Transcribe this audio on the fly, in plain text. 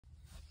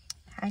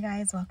Hi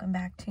guys, welcome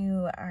back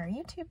to our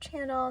YouTube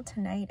channel.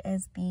 Tonight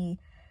is the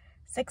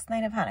 6th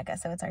night of Hanukkah,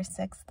 so it's our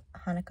 6th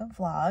Hanukkah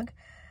vlog.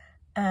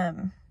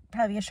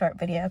 Probably a short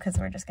video because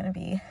we're just going to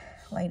be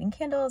lighting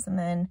candles and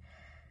then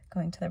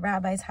going to the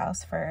rabbi's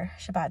house for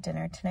Shabbat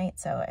dinner tonight,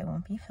 so I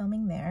won't be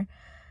filming there.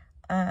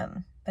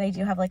 But I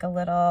do have like a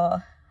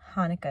little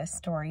Hanukkah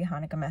story,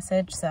 Hanukkah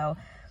message. So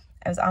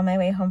I was on my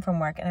way home from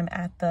work and I'm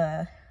at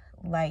the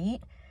light,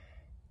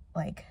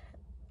 like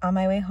on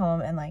my way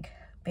home and like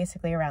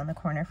basically around the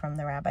corner from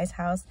the rabbi's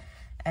house,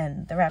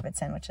 and the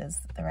Rebbitzin, which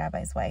is the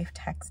rabbi's wife,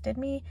 texted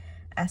me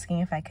asking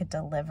if I could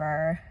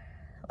deliver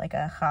like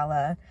a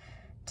challah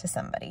to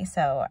somebody.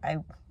 So I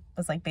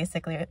was like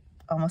basically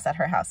almost at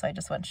her house, so I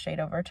just went straight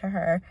over to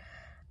her,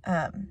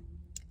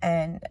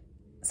 and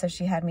so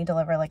she had me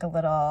deliver like a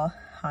little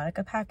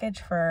Hanukkah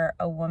package for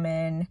a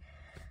woman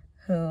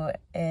who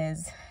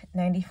is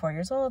 94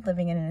 years old,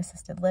 living in an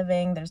assisted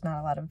living. There's not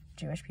a lot of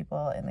Jewish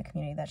people in the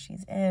community that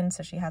she's in,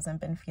 so she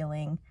hasn't been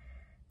feeling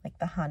like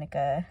the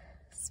Hanukkah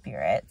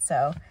spirit.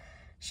 So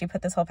she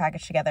put this whole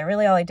package together.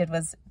 Really all I did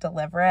was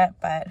deliver it,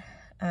 but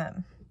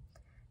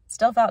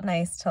still felt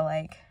nice to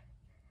like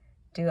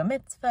do a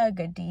mitzvah, a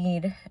good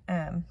deed,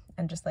 and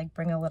just like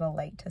bring a little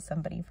light to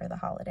somebody for the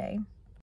holiday.